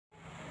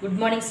Good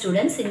morning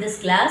students. In this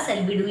class, I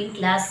will be doing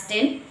class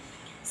 10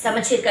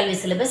 Samachir Kalvi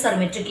syllabus or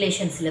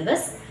matriculation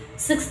syllabus.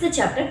 6th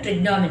chapter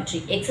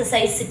Trigonometry.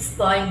 Exercise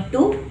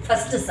 6.2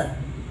 first sum.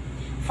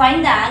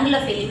 Find the angle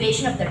of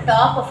elevation of the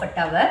top of a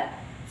tower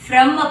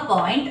from a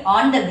point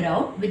on the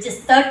ground which is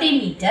 30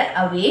 meter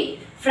away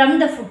from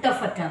the foot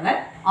of a tower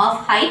of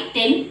height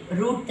 10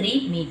 root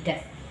 3 meter.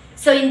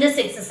 So in this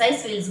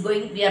exercise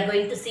we are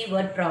going to see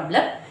word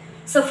problem.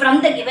 So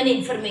from the given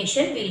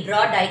information we will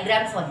draw a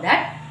diagram for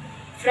that.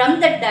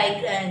 From the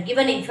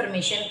given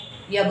information,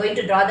 we are going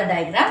to draw the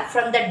diagram.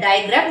 From the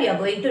diagram, we are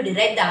going to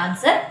derive the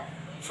answer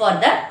for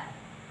the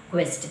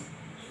question.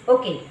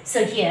 Okay,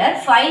 so here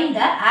find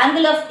the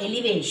angle of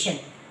elevation.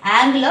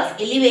 Angle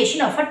of elevation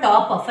of a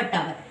top of a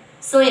tower.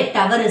 So a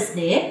tower is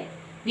there.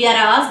 We are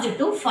asked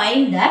to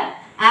find the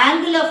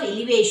angle of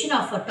elevation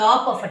of a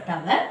top of a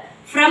tower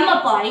from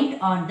a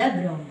point on the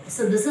ground.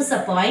 So this is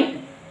a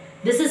point.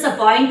 This is a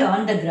point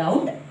on the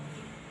ground.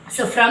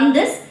 So from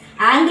this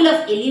angle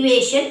of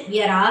elevation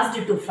we are asked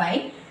to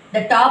find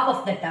the top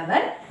of the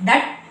tower,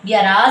 that we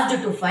are asked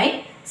to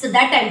find. So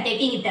that I am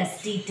taking it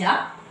as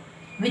theta,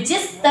 which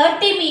is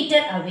 30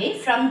 meter away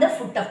from the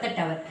foot of the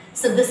tower.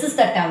 So this is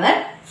the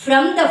tower.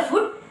 From the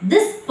foot,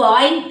 this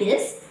point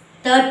is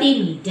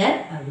 30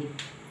 meter away.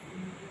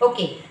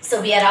 Okay,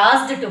 so we are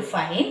asked to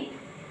find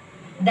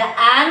the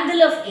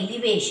angle of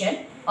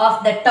elevation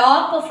of the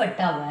top of a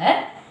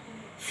tower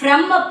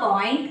from a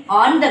point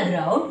on the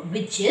ground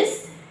which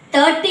is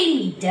 30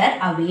 meter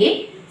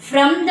away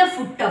from the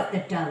foot of the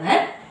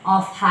tower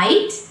of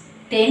height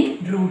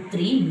 10 root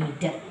 3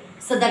 meter.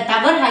 So the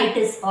tower height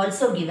is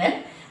also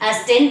given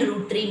as 10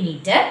 root 3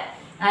 meter,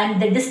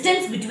 and the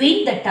distance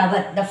between the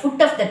tower, the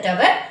foot of the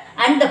tower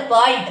and the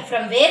point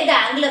from where the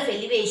angle of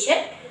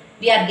elevation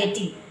we are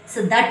getting.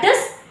 So that is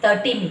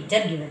 30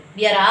 meter given.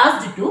 We are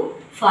asked to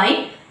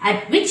find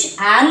at which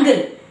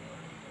angle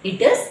it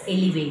is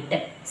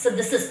elevated. So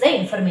this is the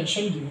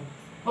information given.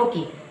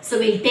 Okay, so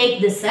we will take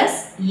this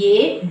as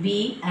A,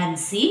 B and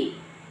C.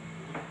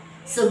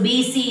 So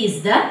BC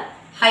is the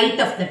height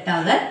of the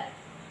tower.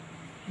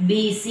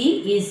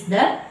 BC is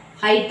the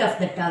height of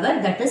the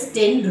tower, that is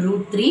 10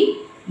 root 3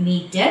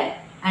 meter,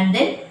 and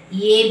then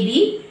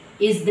AB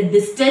is the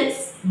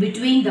distance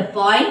between the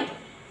point,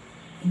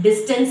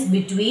 distance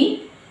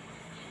between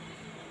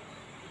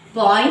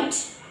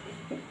point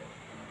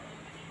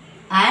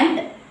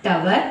and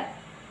tower,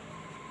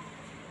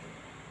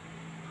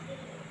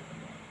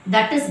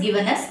 that is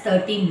given as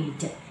 30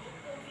 meter.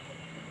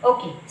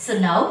 Okay, so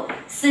now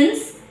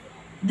since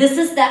this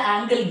is the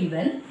angle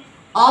given,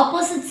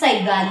 opposite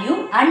side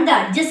value and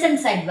the adjacent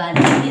side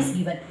value is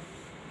given.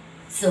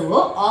 So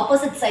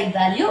opposite side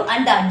value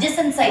and the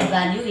adjacent side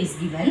value is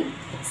given.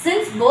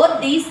 Since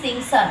both these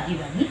things are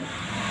given,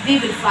 we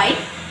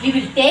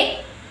will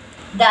take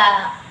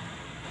the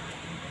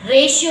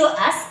ratio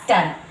as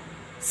tan.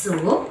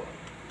 So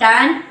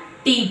tan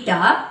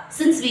theta,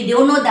 since we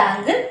don't know the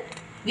angle,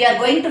 we are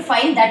going to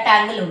find that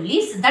angle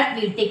only, so that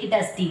we will take it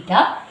as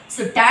theta.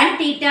 So tan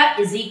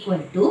theta is equal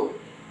to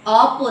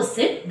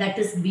opposite, that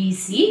is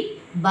BC,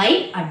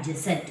 by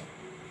adjacent.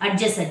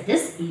 Adjacent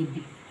is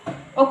AB.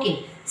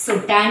 Okay,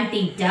 so tan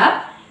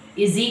theta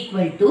is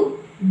equal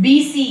to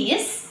BC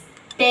is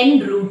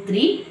 10 root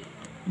 3,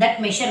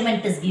 that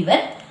measurement is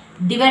given,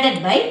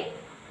 divided by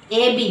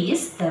AB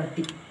is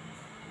 30.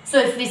 So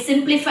if we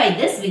simplify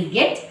this, we will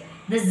get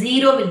the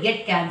 0 will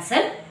get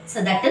cancelled.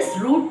 So that is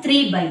root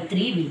 3 by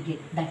 3 we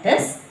get. That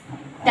is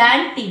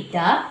tan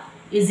theta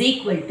is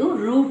equal to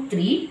root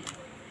 3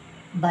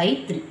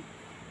 by 3.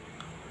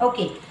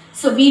 Okay.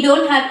 So we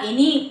don't have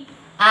any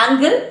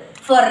angle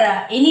for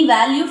any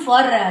value for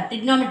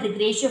trigonometric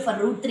ratio for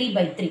root 3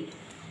 by 3.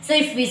 So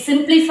if we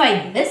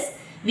simplify this,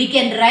 we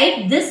can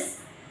write this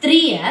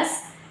 3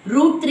 as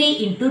root 3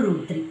 into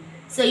root 3.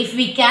 So if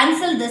we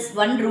cancel this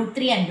 1 root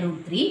 3 and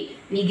root 3,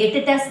 we will get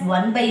it as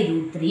 1 by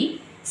root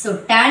 3.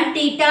 So tan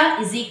theta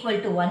is equal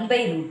to 1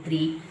 by root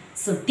 3.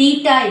 So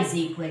theta is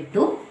equal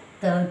to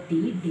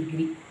 30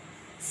 degree.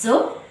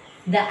 So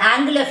the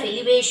angle of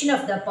elevation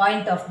of the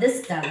point of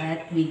this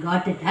tower, we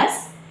got it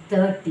as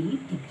 30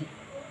 degree.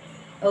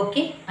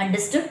 Okay,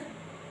 understood?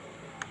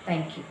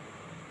 Thank you.